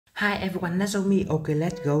Hi everyone, let's show me. Okay,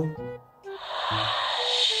 let's go.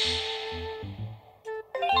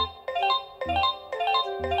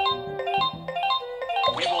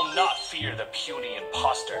 We will not fear the puny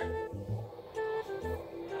imposter.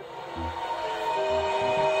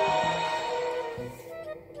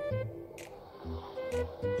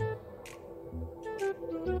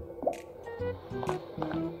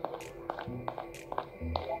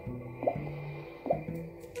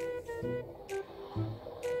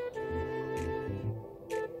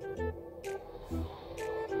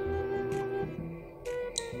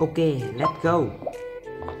 Okay, let's go.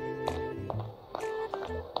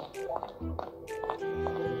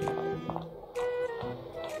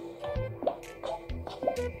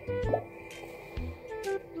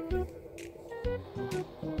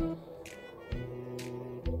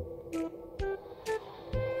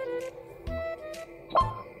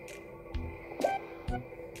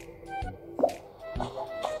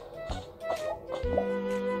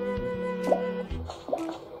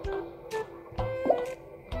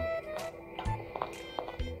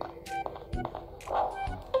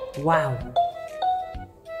 Wow.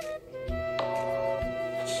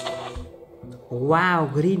 Wow,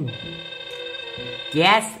 green.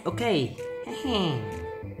 Yes, okay.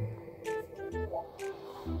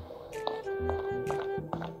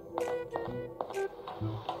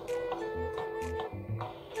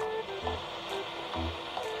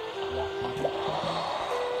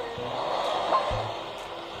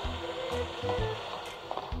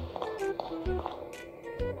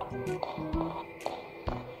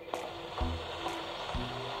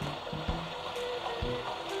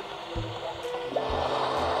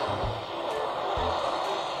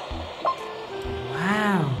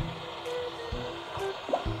 Wow.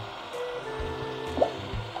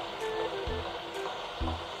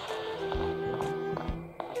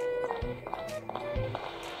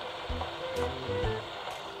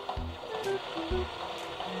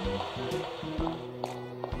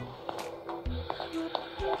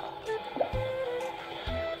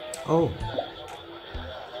 Oh.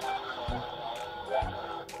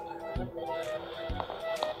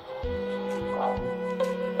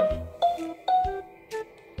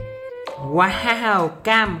 Wow,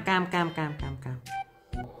 cam.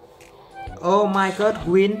 Oh my god,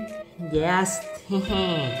 win. Yes.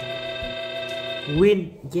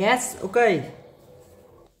 Win. Yes, okay.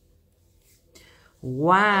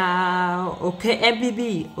 Wow, okay,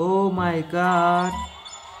 MVP. Oh my god.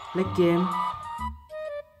 Let's game.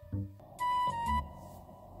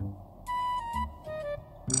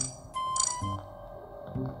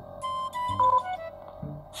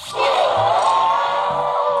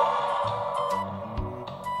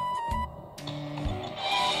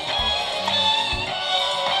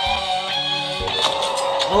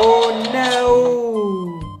 Oh no!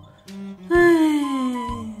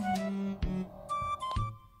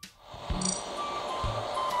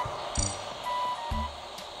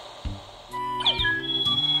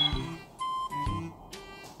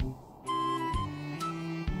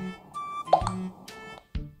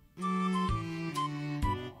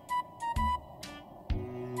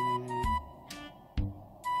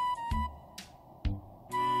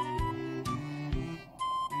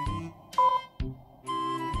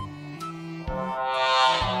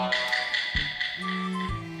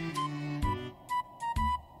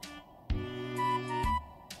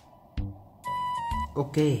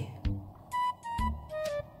 Okay.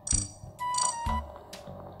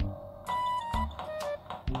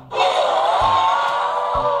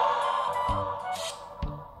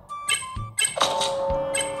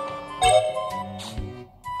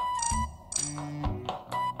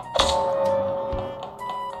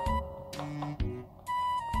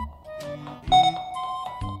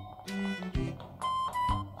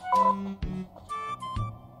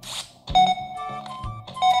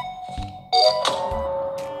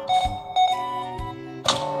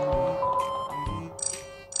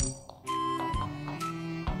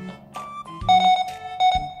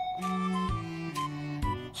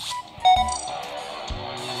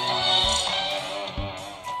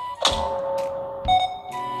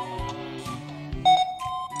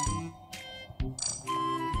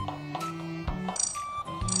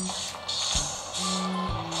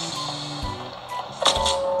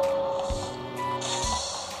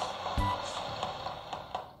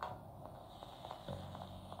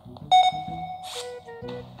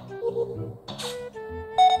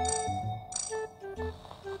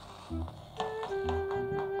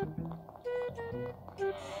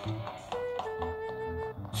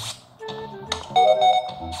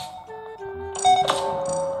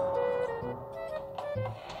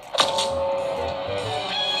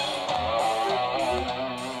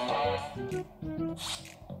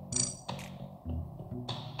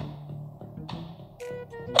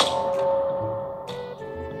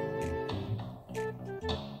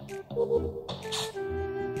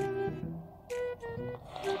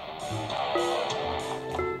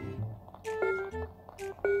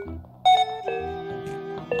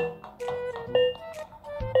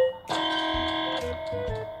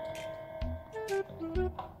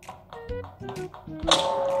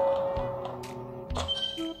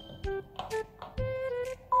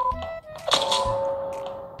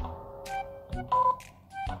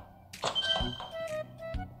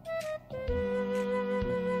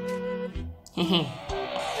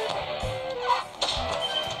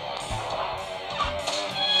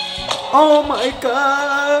 Oh my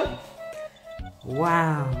god.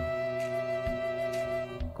 Wow.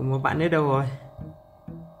 Còn một bạn nữa đâu rồi?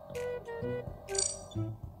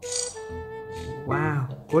 Wow,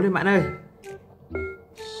 cố lên bạn ơi.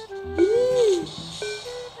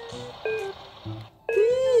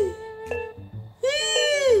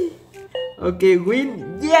 Ok,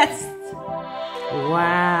 win. Yes.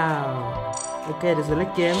 Wow. Ok, được rồi,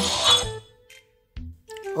 let's game.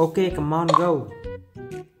 Ok, come on, go.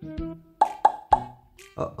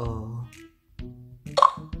 Uh-oh.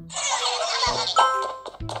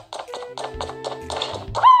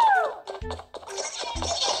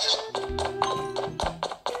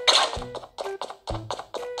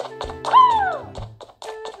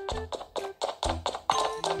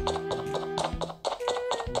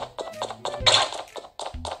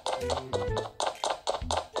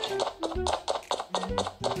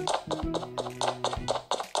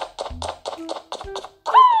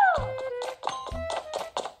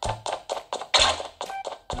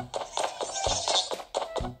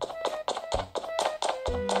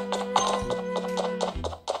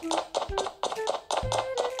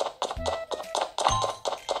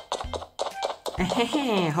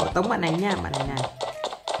 Họ tống bạn này nha, bạn này này.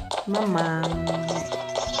 Mama.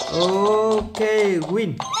 Ok,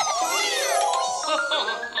 win.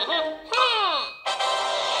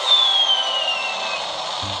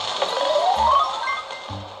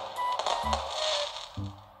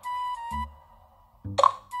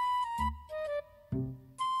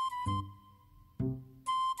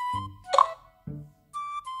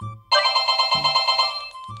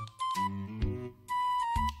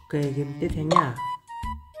 Ok, game tiếp theo nha.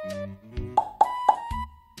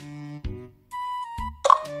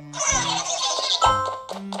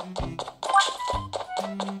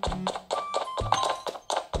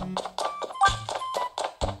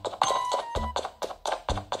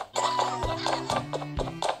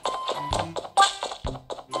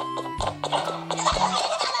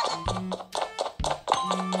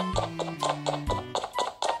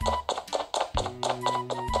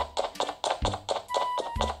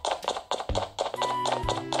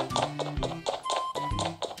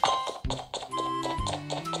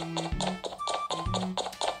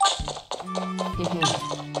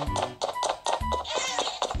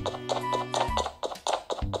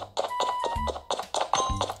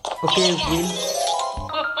 Ok, win.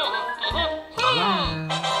 Wow.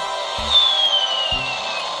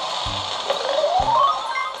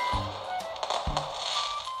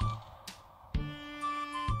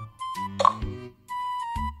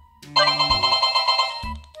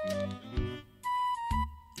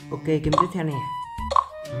 Ok, game tiếp theo nè.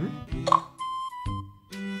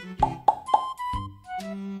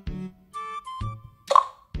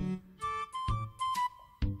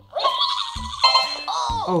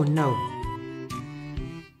 Oh no.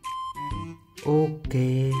 Ok.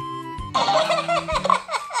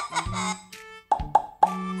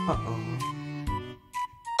 Uh-oh.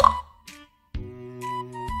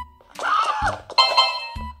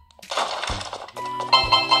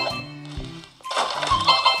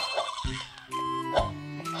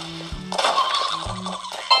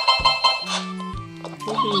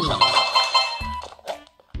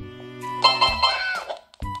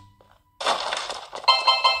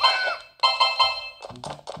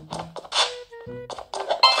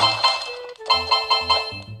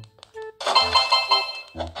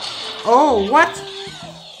 Oh, what?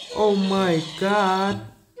 Oh my god.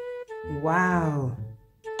 Wow.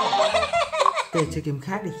 Để chơi game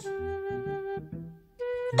khác đi.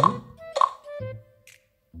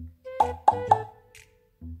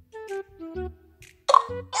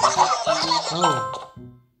 Oh.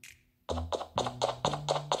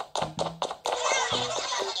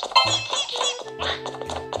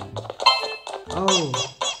 Oh.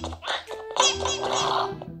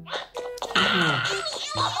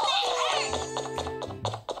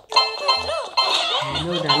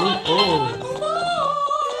 No, darling. Oh.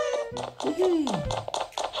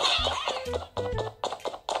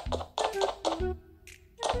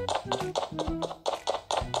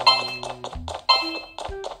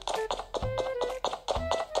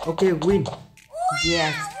 Okay, win.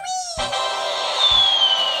 Yes.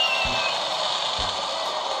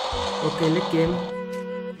 Okay, let's game.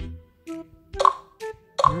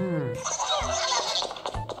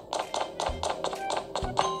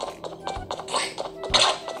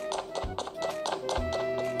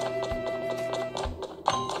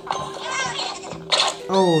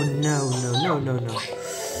 Oh no, no, no, no, no.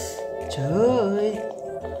 Trời ơi.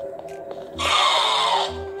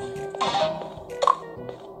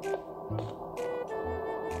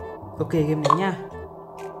 Ok, game này nha.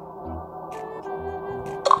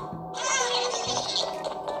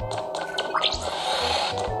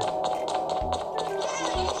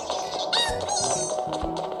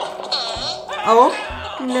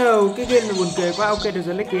 no, cái game này buồn cười quá. Ok, được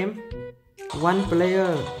rồi, lấy game. One player,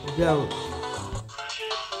 go.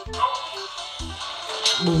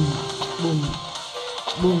 Boom, boom,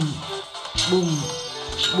 boom, boom,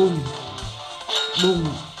 boom,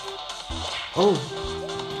 boom. Oh,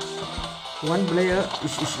 one player.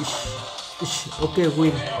 Ok,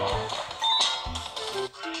 win.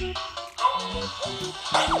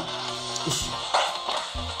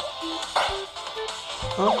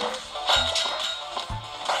 Oh.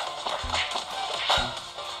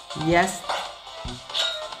 Yes.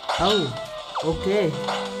 Oh, okay.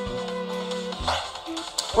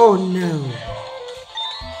 Oh no.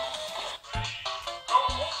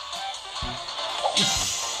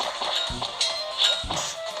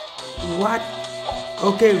 What?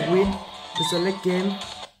 Okay, win. The select game.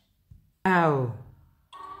 Ow.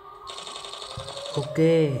 Ok.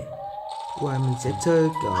 Wow, mình sẽ chơi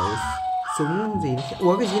kiểu súng gì?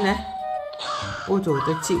 Ủa cái gì này? Ôi trời,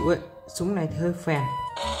 tôi chịu ấy. Súng này thì hơi phèn.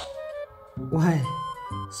 Wow,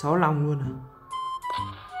 6 lòng luôn à.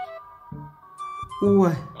 Ui.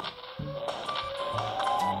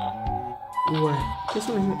 Ui, cái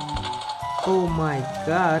súng này. Oh my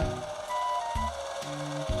god.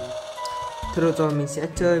 Thôi được rồi, mình sẽ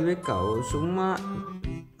chơi với cậu súng.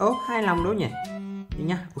 Ố, 2 lòng đâu nhỉ? Đi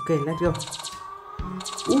nhá. Ok, let's go.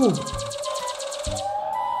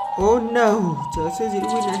 Oh no, trời ơi, gì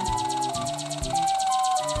win này.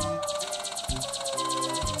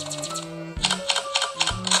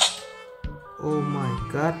 Oh my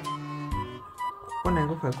god. Con này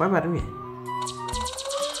có phải quái vật không nhỉ?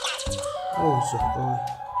 Ôi trời ơi.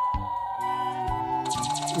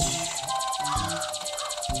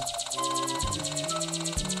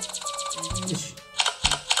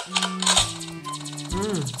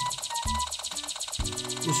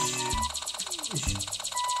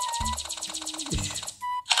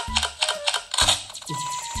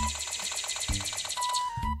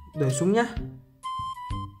 Đổi súng nhá.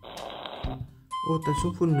 Ô, tần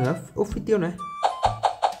súng phun nữa. Ô, phi tiêu này.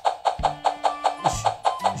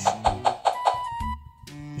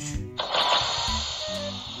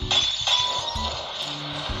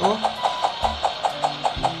 Ô.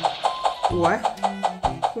 Ủa,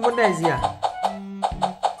 không vấn đề gì à?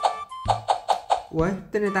 Ủa,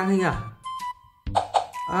 tên này tăng hình à?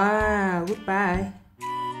 À, goodbye.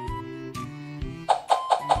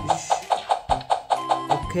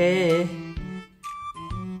 Ok.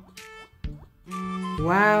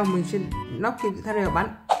 Wow, mình sẽ knock cái thằng này vào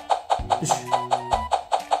bắn.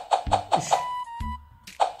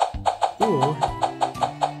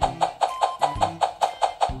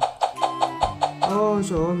 Ôi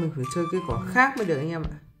trời ơi, mình phải chơi cái quả khác mới được anh em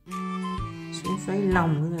ạ. Xuống xoáy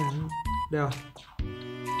lòng thế này. Được.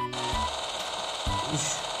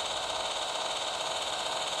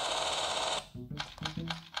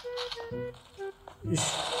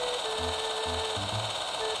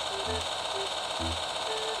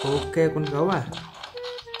 Ok, con gấu à.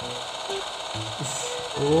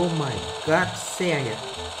 Oh my god, xe nhỉ.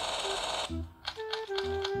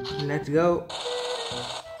 Let's go.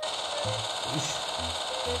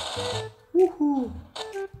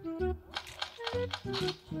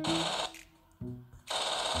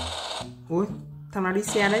 Ui, thằng nào đi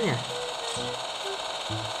xe đấy nhỉ?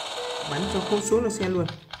 Bắn cho không xuống được xe luôn.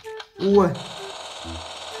 Ui,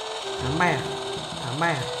 thằng bay à? Thằng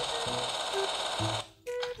bay à?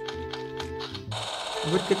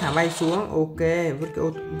 Vứt cái thảm bay xuống. Ok, vứt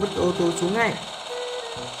cái ô tô xuống ngay.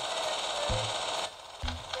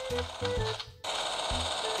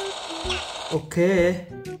 Ok,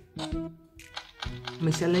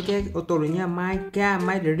 mình sẽ lấy cái ô tô này nha. My car,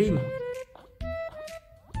 my dream.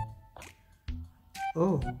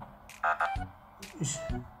 Oh.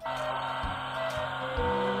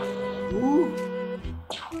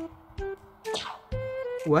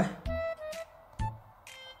 Ủa?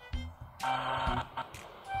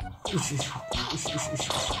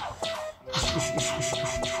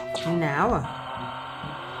 Não à?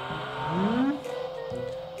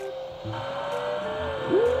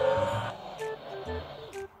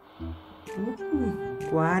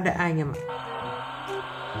 Quá đã anh em ạ.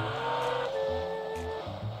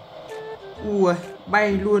 Ui,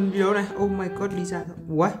 bay luôn đi đâu này. Oh my god, đi ra thôi.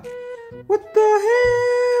 Ui, what the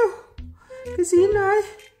hell? Cái gì này?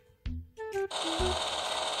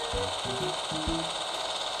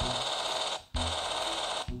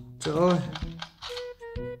 Trời ơi,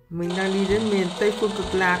 mình đang đi đến miền Tây Phương Cực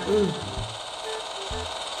Lạc ư.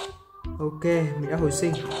 Ok, mình đã hồi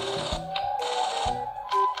sinh.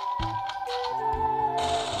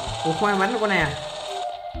 Ủa, không ai bắn được con này à?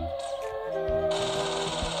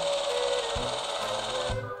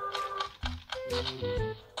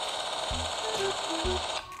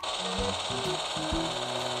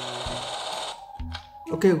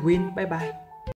 Ok, win, bye bye.